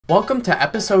Welcome to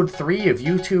episode 3 of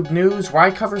YouTube News, where I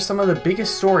cover some of the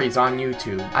biggest stories on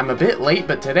YouTube. I'm a bit late,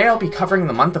 but today I'll be covering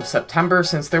the month of September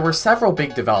since there were several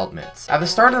big developments. At the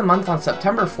start of the month on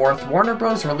September 4th, Warner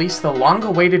Bros. Released the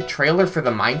long-awaited trailer for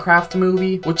the Minecraft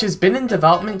movie, which has been in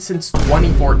development since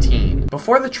 2014.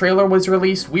 Before the trailer was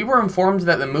released, we were informed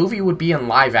that the movie would be in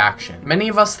live action. Many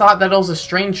of us thought that it was a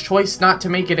strange choice not to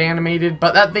make it animated,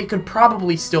 but that they could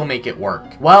probably still make it work.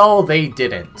 Well, they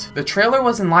didn't. The trailer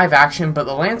was in live action, but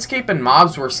the landscape and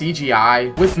mobs were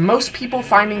CGI, with most people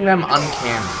finding them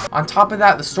uncanny. On top of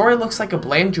that, the story looks like a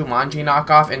bland Jumanji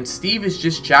knockoff, and Steve is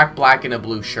just Jack Black in a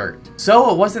blue shirt. So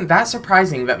it wasn't that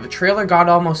surprising that the trailer got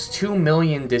almost 2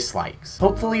 million dislikes.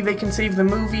 Hopefully they can save the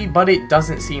movie, but it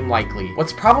doesn't seem likely.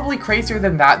 What's probably crazier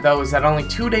than that though is that only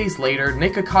 2 days later,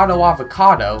 Nikocado,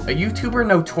 a YouTuber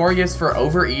notorious for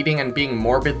overeating and being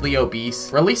morbidly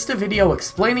obese, released a video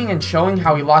explaining and showing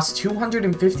how he lost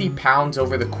 250 pounds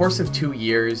over the course of 2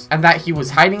 years, and that he was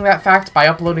hiding that fact by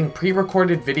uploading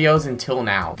pre-recorded videos until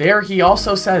now. There he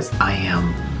also says, "I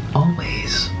am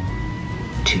always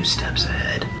 2 steps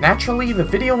ahead." Naturally, the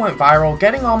video went viral,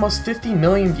 getting almost 50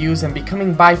 million views and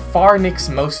becoming by far Nick's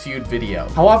most viewed video.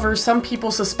 However, some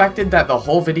people suspected that the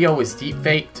whole video was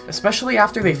deepfaked, especially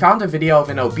after they found a video of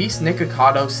an obese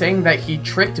Nikocado saying that he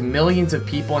tricked millions of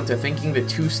people into thinking the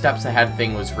 2 steps ahead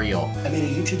thing was real. I made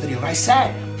a YouTube video and I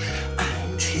said,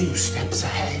 I'm 2 steps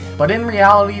ahead. But in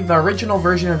reality, the original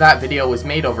version of that video was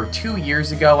made over 2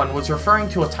 years ago and was referring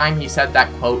to a time he said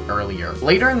that quote earlier.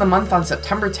 Later in the month on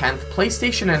September 10th,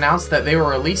 PlayStation announced that they were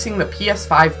releasing the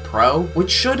PS5 Pro,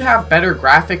 which should have better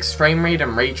graphics, frame rate,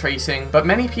 and ray tracing, but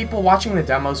many people watching the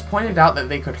demos pointed out that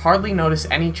they could hardly notice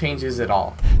any changes at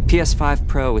all. PS5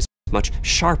 Pro is much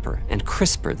sharper and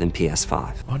crisper than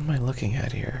PS5. What am I looking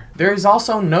at here? There is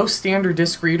also no standard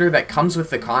disc reader that comes with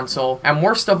the console, and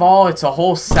worst of all, it's a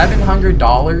whole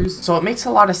 $700, so it makes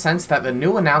a lot of sense that the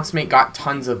new announcement got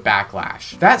tons of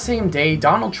backlash. That same day,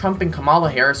 Donald Trump and Kamala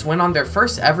Harris went on their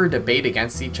first ever debate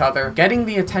against each other, getting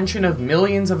the attention of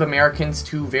millions of Americans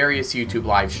to various YouTube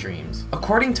live streams.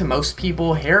 According to most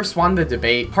people, Harris won the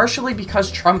debate partially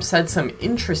because Trump said some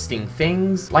interesting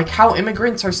things, like how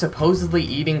immigrants are supposedly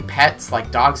eating pets like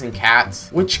dogs and cats,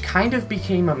 which kind of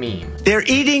became a meme. They're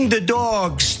eating the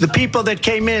dogs, the people that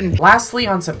came in. Lastly,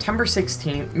 on September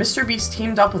 16th, MrBeast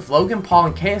teamed up with Logan Paul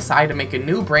and KSI to make a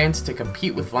new brand to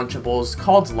compete with Lunchables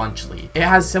called Lunchly. It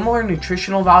has similar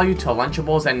nutritional value to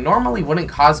Lunchables and normally wouldn't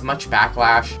cause much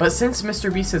backlash, but since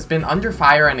MrBeast has been under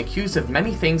fire and accused of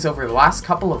many things over the last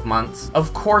couple of months,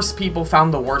 of course people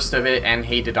found the worst of it and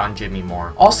hated on Jimmy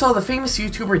more. Also, the famous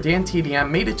YouTuber Dan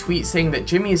TDM made a tweet saying that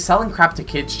Jimmy is selling crap to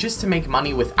kids just to make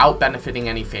money without benefiting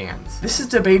any fans. This is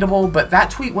debatable, but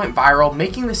that tweet went viral,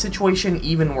 making the situation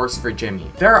even worse for Jimmy.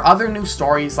 There are other new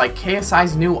stories like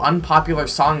KSI's new unpopular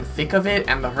song Thick of It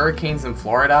and the hurricanes in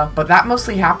Florida, but that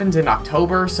mostly happened in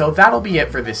October, so that'll be it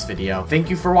for this video. Thank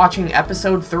you for watching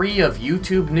episode 3 of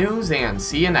YouTube News, and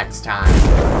see you next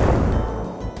time.